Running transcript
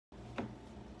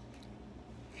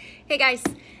Hey guys,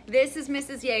 this is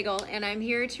Mrs. Yeagle, and I'm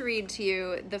here to read to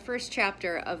you the first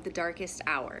chapter of The Darkest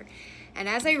Hour. And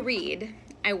as I read,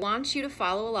 I want you to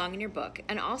follow along in your book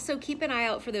and also keep an eye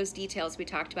out for those details we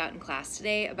talked about in class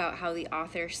today about how the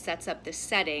author sets up the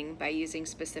setting by using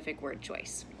specific word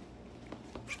choice.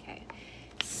 Okay,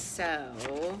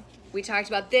 so we talked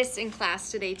about this in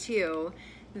class today too,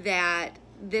 that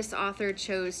this author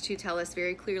chose to tell us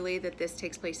very clearly that this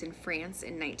takes place in France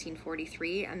in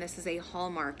 1943, and this is a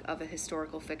hallmark of a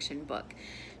historical fiction book.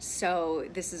 So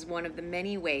this is one of the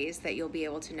many ways that you'll be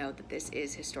able to know that this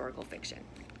is historical fiction.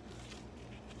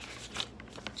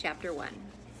 Chapter 1.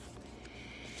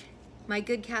 My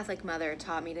good Catholic mother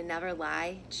taught me to never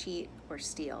lie, cheat, or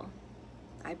steal.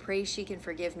 I pray she can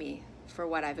forgive me for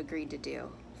what I've agreed to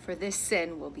do, for this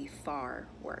sin will be far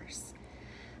worse.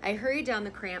 I hurried down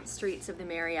the cramped streets of the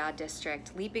Mariade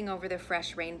district, leaping over the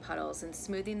fresh rain puddles and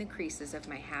smoothing the creases of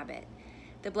my habit.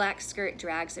 The black skirt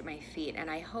drags at my feet, and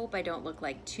I hope I don't look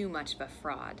like too much of a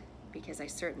fraud, because I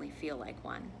certainly feel like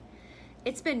one.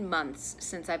 It's been months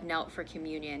since I've knelt for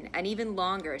communion, and even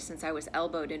longer since I was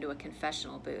elbowed into a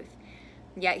confessional booth.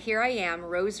 Yet here I am,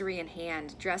 rosary in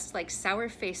hand, dressed like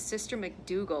sour-faced Sister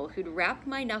McDougal, who'd wrapped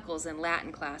my knuckles in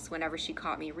Latin class whenever she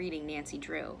caught me reading Nancy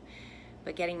Drew.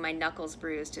 But getting my knuckles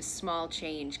bruised is small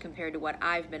change compared to what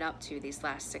I've been up to these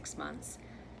last 6 months.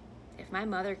 If my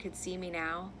mother could see me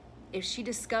now, if she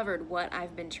discovered what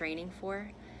I've been training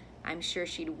for, I'm sure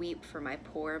she'd weep for my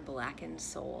poor blackened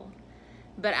soul.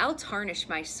 But I'll tarnish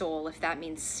my soul if that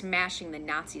means smashing the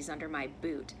Nazis under my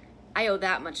boot. I owe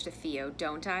that much to Theo,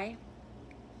 don't I?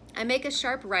 I make a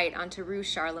sharp right onto Rue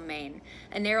Charlemagne,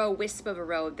 a narrow wisp of a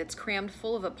road that's crammed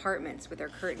full of apartments with their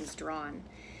curtains drawn.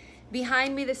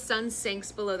 Behind me, the sun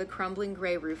sinks below the crumbling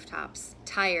gray rooftops,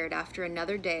 tired after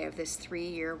another day of this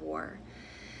 3-year war.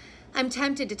 I'm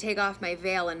tempted to take off my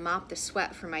veil and mop the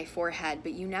sweat from my forehead,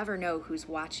 but you never know who's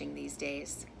watching these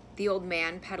days. The old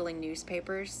man peddling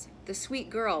newspapers, the sweet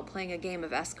girl playing a game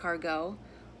of escargot.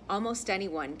 Almost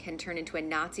anyone can turn into a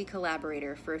Nazi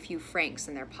collaborator for a few francs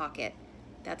in their pocket.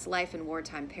 That's life in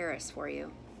wartime Paris for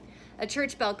you. A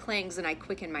church bell clangs and I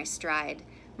quicken my stride.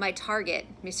 My target,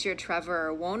 Monsieur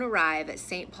Travers, won't arrive at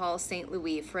St. Paul St.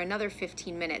 Louis for another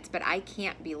 15 minutes, but I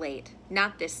can't be late.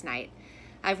 Not this night.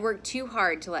 I've worked too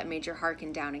hard to let Major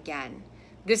Harkin down again.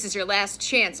 This is your last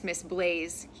chance, Miss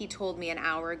Blaze, he told me an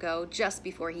hour ago, just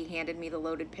before he handed me the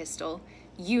loaded pistol.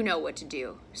 You know what to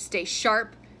do. Stay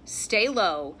sharp, stay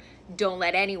low, don't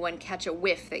let anyone catch a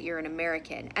whiff that you're an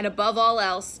American, and above all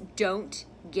else, don't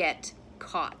get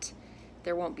caught.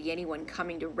 There won't be anyone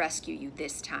coming to rescue you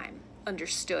this time.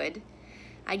 Understood?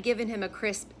 I'd given him a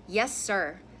crisp, yes,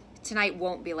 sir. Tonight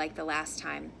won't be like the last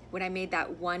time, when I made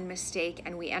that one mistake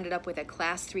and we ended up with a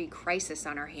Class 3 crisis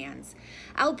on our hands.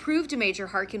 I'll prove to Major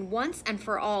Harkin once and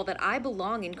for all that I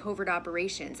belong in covert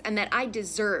operations and that I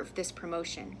deserve this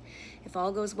promotion. If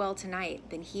all goes well tonight,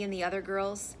 then he and the other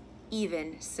girls,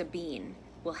 even Sabine,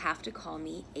 will have to call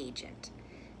me Agent.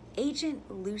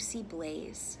 Agent Lucy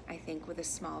Blaze, I think, with a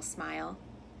small smile.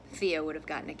 Theo would have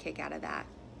gotten a kick out of that.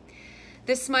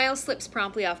 The smile slips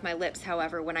promptly off my lips,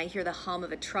 however, when I hear the hum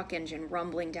of a truck engine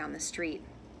rumbling down the street.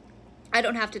 I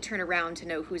don't have to turn around to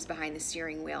know who's behind the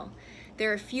steering wheel.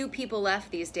 There are few people left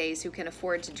these days who can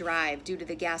afford to drive due to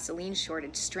the gasoline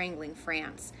shortage strangling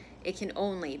France. It can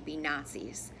only be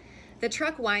Nazis. The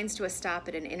truck winds to a stop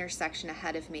at an intersection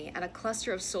ahead of me, and a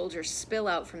cluster of soldiers spill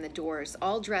out from the doors,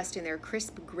 all dressed in their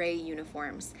crisp gray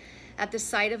uniforms. At the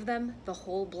sight of them, the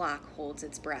whole block holds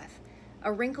its breath.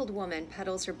 A wrinkled woman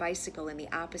pedals her bicycle in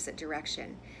the opposite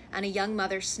direction, and a young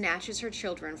mother snatches her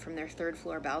children from their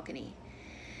third-floor balcony.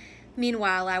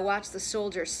 Meanwhile, I watch the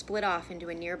soldiers split off into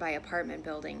a nearby apartment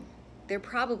building. They're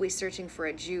probably searching for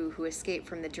a Jew who escaped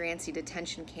from the Drancy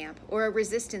detention camp, or a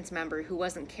resistance member who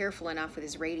wasn't careful enough with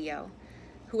his radio.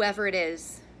 Whoever it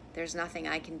is, there's nothing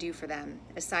I can do for them,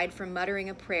 aside from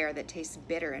muttering a prayer that tastes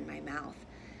bitter in my mouth.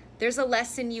 There's a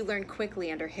lesson you learn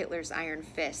quickly under Hitler's iron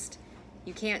fist.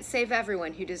 You can't save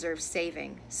everyone who deserves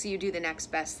saving, so you do the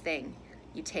next best thing.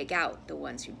 You take out the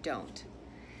ones who don't.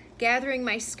 Gathering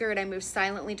my skirt, I move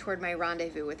silently toward my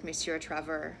rendezvous with Monsieur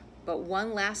Travers, but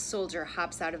one last soldier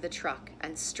hops out of the truck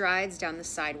and strides down the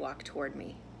sidewalk toward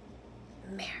me.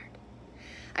 Merde.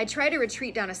 I try to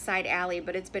retreat down a side alley,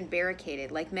 but it's been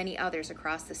barricaded, like many others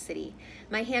across the city.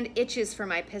 My hand itches for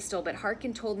my pistol, but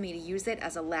Harkin told me to use it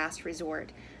as a last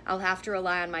resort. I'll have to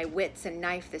rely on my wits and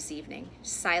knife this evening,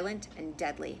 silent and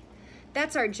deadly.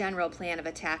 That's our general plan of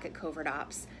attack at Covert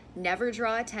Ops. Never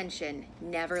draw attention,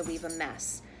 never leave a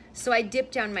mess. So I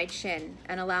dip down my chin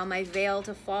and allow my veil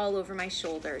to fall over my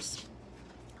shoulders.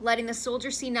 letting the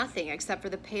soldier see nothing except for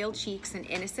the pale cheeks and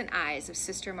innocent eyes of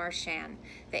Sister Marchand,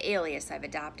 the alias I've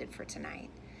adopted for tonight.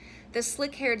 The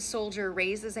slick-haired soldier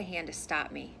raises a hand to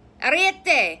stop me.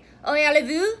 Arrête! Où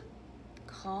allez-vous?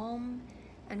 Calm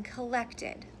and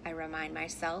collected, I remind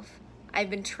myself. I've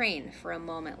been trained for a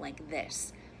moment like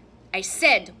this. I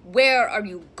said, where are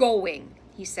you going?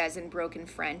 He says in broken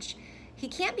French. He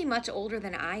can't be much older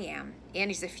than I am, and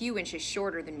he's a few inches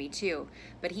shorter than me too,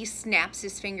 but he snaps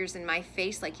his fingers in my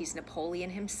face like he's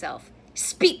Napoleon himself.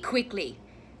 Speak quickly.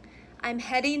 I'm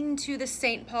heading to the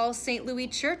St. Paul St. Louis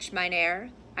Church,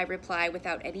 mynheer, I reply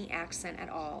without any accent at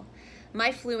all.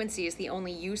 My fluency is the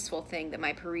only useful thing that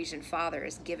my Parisian father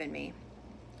has given me.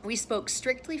 We spoke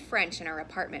strictly French in our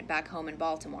apartment back home in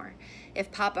Baltimore.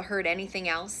 If Papa heard anything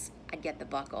else, I'd get the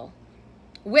buckle.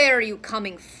 Where are you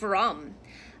coming from?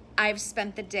 I've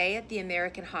spent the day at the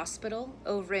American Hospital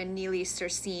over in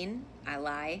Neuilly-sur-Seine. I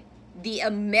lie. The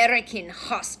American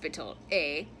Hospital,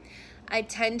 eh? I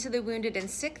tend to the wounded and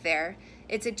sick there.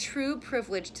 It's a true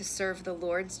privilege to serve the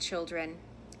Lord's children.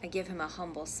 I give him a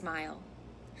humble smile.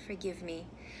 Forgive me.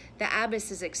 The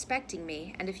abbess is expecting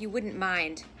me, and if you wouldn't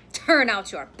mind, turn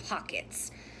out your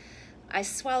pockets. I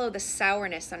swallow the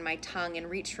sourness on my tongue and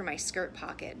reach for my skirt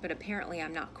pocket, but apparently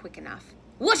I'm not quick enough.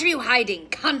 What are you hiding,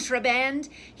 contraband?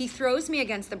 He throws me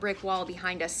against the brick wall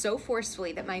behind us so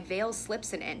forcefully that my veil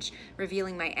slips an inch,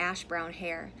 revealing my ash-brown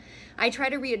hair. I try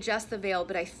to readjust the veil,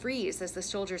 but I freeze as the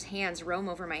soldier's hands roam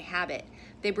over my habit.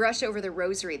 They brush over the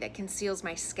rosary that conceals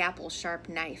my scalpel-sharp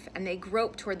knife, and they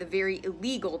grope toward the very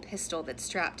illegal pistol that's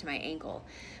strapped to my ankle.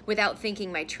 Without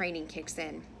thinking, my training kicks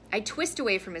in. I twist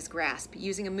away from his grasp,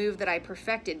 using a move that I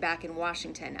perfected back in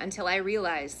Washington, until I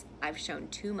realize I've shown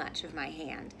too much of my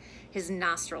hand. His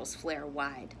nostrils flare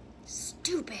wide.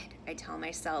 Stupid, I tell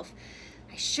myself.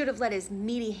 I should have let his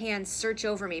meaty hands search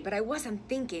over me, but I wasn't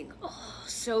thinking. Oh,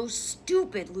 so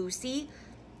stupid, Lucy.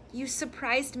 You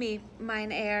surprised me,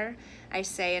 mynheer, I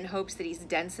say in hopes that he's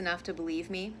dense enough to believe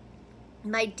me.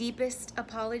 My deepest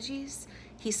apologies.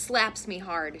 He slaps me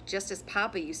hard, just as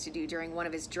Papa used to do during one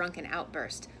of his drunken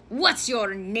outbursts. What's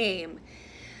your name?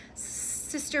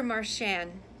 Sister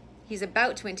Marchand. He's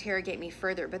about to interrogate me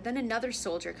further, but then another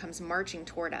soldier comes marching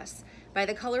toward us. By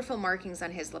the colorful markings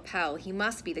on his lapel, he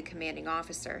must be the commanding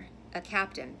officer. A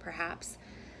captain, perhaps.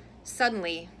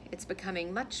 Suddenly, it's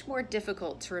becoming much more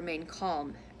difficult to remain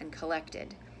calm and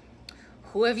collected.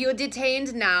 Who have you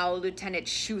detained now, Lieutenant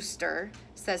Schuster?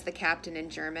 Says the captain in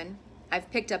German.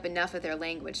 I've picked up enough of their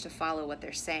language to follow what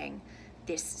they're saying.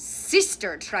 This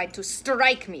sister tried to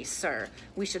strike me, sir.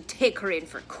 We should take her in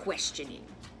for questioning.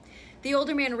 The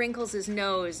older man wrinkles his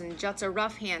nose and juts a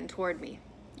rough hand toward me.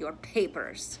 Your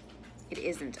papers. It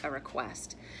isn't a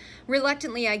request.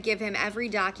 Reluctantly, I give him every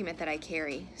document that I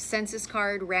carry. Census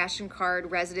card, ration card,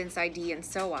 residence ID, and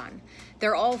so on.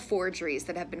 They're all forgeries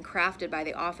that have been crafted by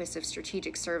the Office of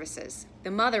Strategic Services, the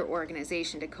mother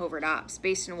organization to Covert Ops,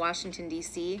 based in Washington,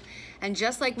 D.C. And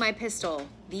just like my pistol,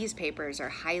 these papers are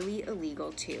highly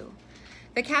illegal, too.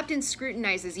 The captain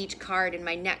scrutinizes each card, and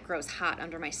my neck grows hot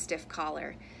under my stiff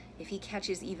collar. If he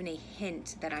catches even a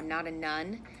hint that I'm not a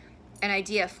nun, an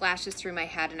idea flashes through my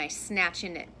head, and I snatch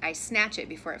it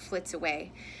before it flits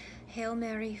away. Hail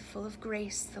Mary, full of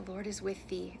grace, the Lord is with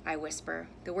thee, I whisper.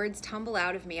 The words tumble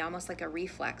out of me almost like a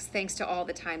reflex, thanks to all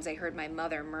the times I heard my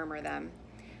mother murmur them.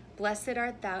 Blessed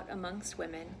art thou amongst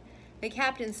women. The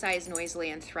captain sighs noisily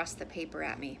and thrusts the paper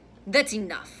at me. That's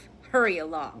enough. Hurry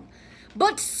along.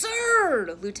 But,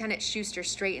 sir, Lieutenant Schuster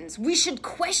straightens, we should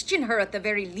question her at the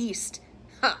very least.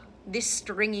 Ha, this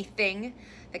stringy thing.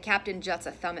 The captain juts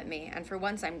a thumb at me, and for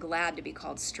once I'm glad to be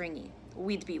called stringy.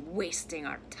 We'd be wasting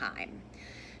our time.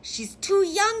 She's too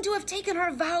young to have taken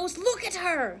her vows. Look at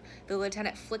her. The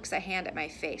lieutenant flicks a hand at my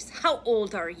face. How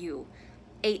old are you?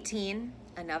 18.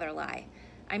 Another lie.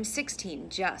 I'm 16,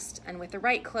 just, and with the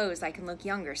right clothes I can look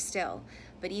younger still.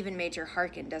 But even Major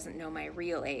Harkin doesn't know my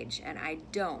real age, and I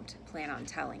don't plan on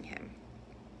telling him.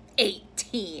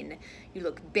 18. You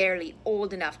look barely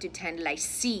old enough to attend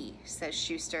lycée, says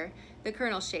Schuster. The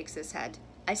colonel shakes his head.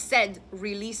 I said,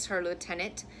 release her,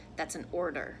 Lieutenant. That's an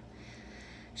order.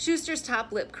 Schuster's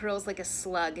top lip curls like a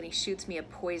slug, and he shoots me a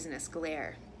poisonous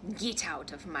glare. Get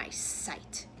out of my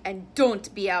sight. And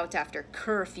don't be out after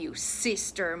curfew,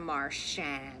 Sister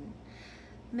Marchand.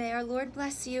 May our Lord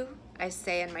bless you, I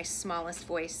say in my smallest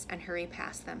voice, and hurry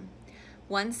past them.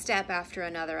 One step after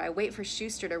another, I wait for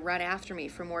Schuster to run after me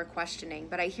for more questioning,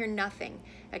 but I hear nothing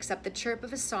except the chirp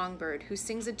of a songbird who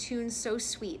sings a tune so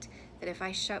sweet that if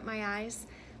I shut my eyes,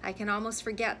 I can almost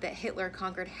forget that Hitler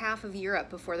conquered half of Europe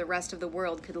before the rest of the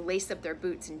world could lace up their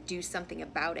boots and do something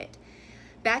about it.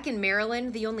 Back in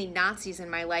Maryland, the only Nazis in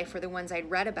my life were the ones I'd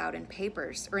read about in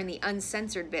papers or in the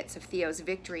uncensored bits of Theo's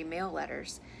victory mail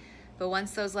letters. But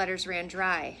once those letters ran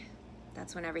dry,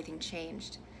 that's when everything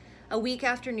changed. A week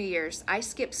after New Year's, I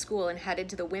skipped school and headed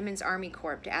to the Women's Army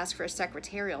Corps to ask for a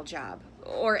secretarial job,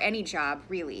 or any job,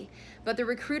 really. But the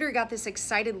recruiter got this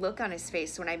excited look on his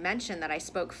face when I mentioned that I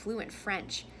spoke fluent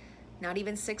French. Not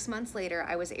even 6 months later,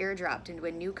 I was airdropped into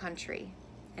a new country.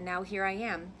 And now here I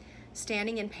am,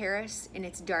 standing in Paris in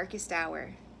its darkest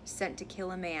hour, sent to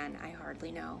kill a man I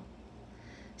hardly know.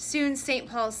 Soon, St.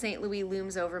 Paul St. Louis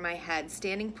looms over my head,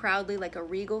 standing proudly like a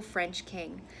regal French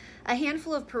king. A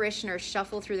handful of parishioners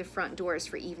shuffle through the front doors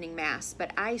for evening mass,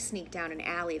 but I sneak down an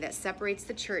alley that separates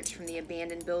the church from the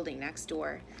abandoned building next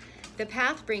door. The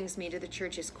path brings me to the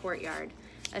church's courtyard,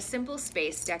 a simple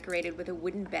space decorated with a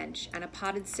wooden bench and a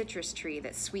potted citrus tree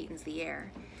that sweetens the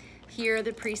air. Here,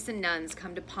 the priests and nuns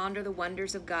come to ponder the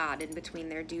wonders of God in between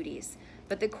their duties,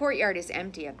 but the courtyard is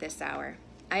empty at this hour.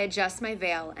 I adjust my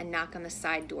veil and knock on the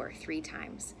side door 3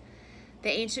 times. The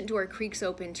ancient door creaks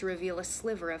open to reveal a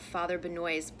sliver of Father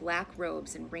Benoit's black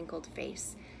robes and wrinkled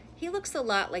face. He looks a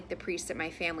lot like the priest at my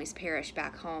family's parish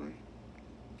back home.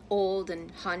 Old and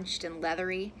hunched and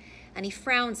leathery, and he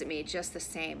frowns at me just the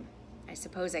same. I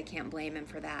suppose I can't blame him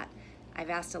for that. I've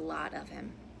asked a lot of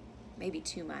him. Maybe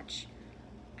too much.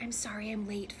 "I'm sorry I'm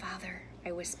late, Father,"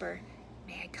 I whisper.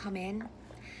 "May I come in?"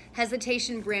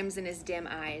 Hesitation brims in his dim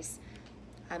eyes.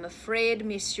 "I'm afraid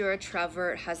Monsieur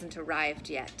Travert hasn't arrived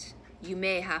yet. You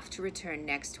may have to return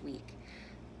next week."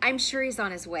 "I'm sure he's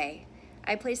on his way."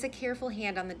 I place a careful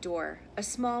hand on the door, a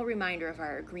small reminder of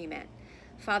our agreement.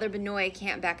 Father Benoit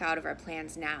can't back out of our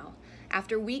plans now.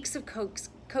 After weeks of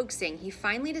coaxing, he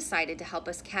finally decided to help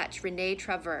us catch René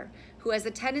Travert, who has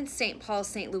attended St. Paul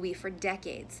St. Louis for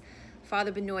decades.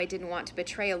 Father Benoit didn't want to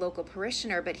betray a local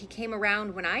parishioner, but he came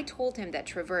around when I told him that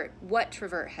what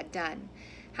Travert had done.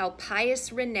 How pious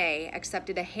René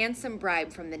accepted a handsome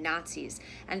bribe from the Nazis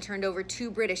and turned over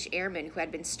 2 British airmen who had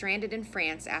been stranded in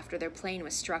France after their plane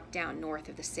was struck down north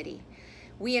of the city.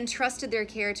 We entrusted their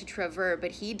care to Travert,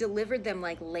 but he delivered them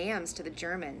like lambs to the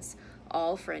Germans,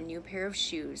 all for a new pair of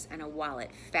shoes and a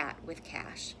wallet fat with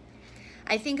cash.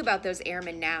 I think about those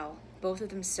airmen now, both of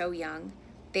them so young.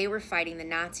 They were fighting the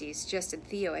Nazis just as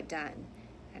Theo had done,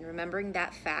 and remembering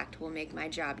that fact will make my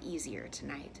job easier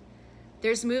tonight.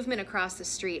 There's movement across the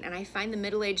street, and I find the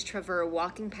middle-aged Travert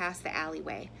walking past the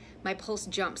alleyway. My pulse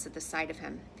jumps at the sight of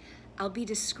him. "I'll be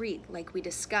discreet, like we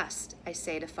discussed," I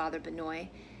say to Father Benoit.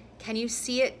 "Can you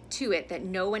see to it that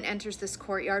no one enters this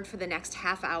courtyard for the next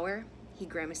half hour?" He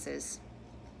grimaces.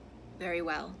 "Very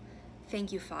well.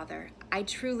 Thank you, Father. I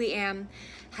truly am.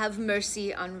 Have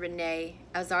mercy on René,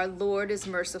 as our Lord is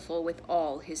merciful with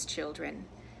all his children."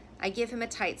 I give him a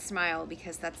tight smile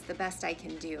because that's the best I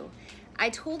can do. I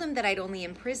told him that I'd only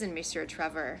imprison Monsieur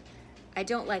Travert. I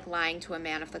don't like lying to a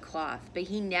man of the cloth, but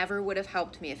he never would have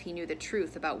helped me if he knew the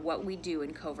truth about what we do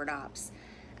in covert ops.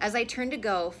 As I turn to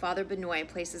go, Father Benoit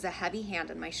places a heavy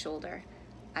hand on my shoulder.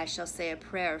 "I shall say a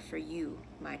prayer for you,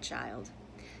 my child."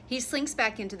 He slinks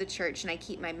back into the church, and I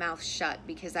keep my mouth shut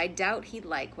because I doubt he'd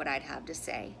like what I'd have to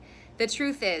say. The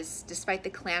truth is, despite the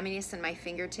clamminess in my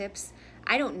fingertips,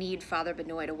 I don't need Father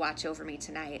Benoit to watch over me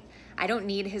tonight. I don't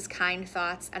need his kind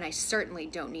thoughts, and I certainly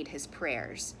don't need his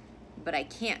prayers. But I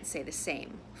can't say the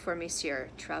same for Monsieur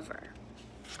Travert.